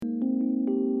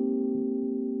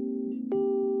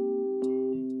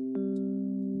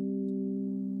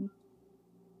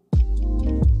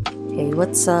Hey,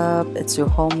 what's up? It's your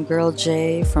homegirl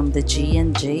Jay from the G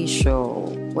and J show.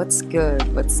 What's good?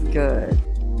 What's good?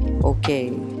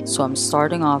 Okay, so I'm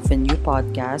starting off a new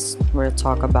podcast where I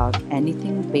talk about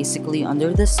anything basically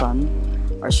under the sun,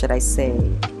 or should I say,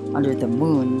 under the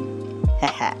moon.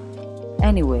 Haha.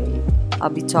 Anyway,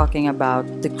 I'll be talking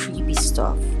about the creepy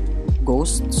stuff,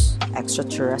 ghosts,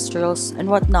 extraterrestrials, and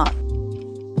whatnot.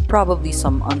 Probably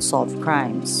some unsolved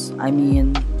crimes. I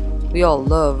mean, we all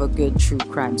love a good true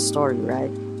crime story,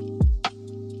 right?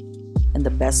 And the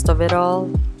best of it all,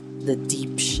 the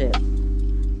deep shit.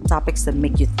 Topics that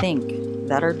make you think,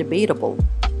 that are debatable.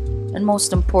 And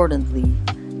most importantly,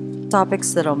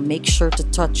 topics that'll make sure to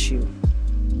touch you.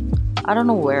 I don't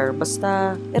know where,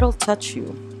 basta it'll touch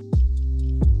you.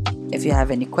 If you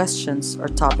have any questions or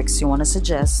topics you want to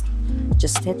suggest,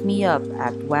 just hit me up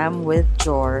at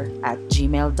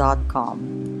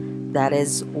whamwithjor@gmail.com. That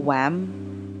is wham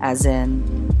as in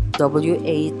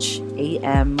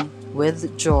WHAM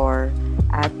with Jor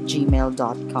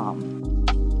 @gmail.com.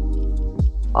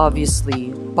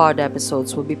 Obviously, pod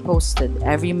episodes will be posted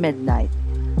every midnight.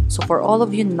 So for all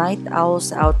of you night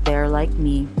owls out there like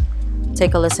me,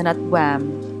 take a listen at Wham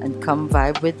and come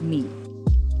vibe with me.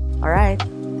 Alright,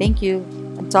 thank you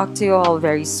and talk to you all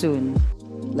very soon.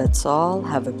 Let's all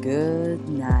have a good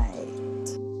night.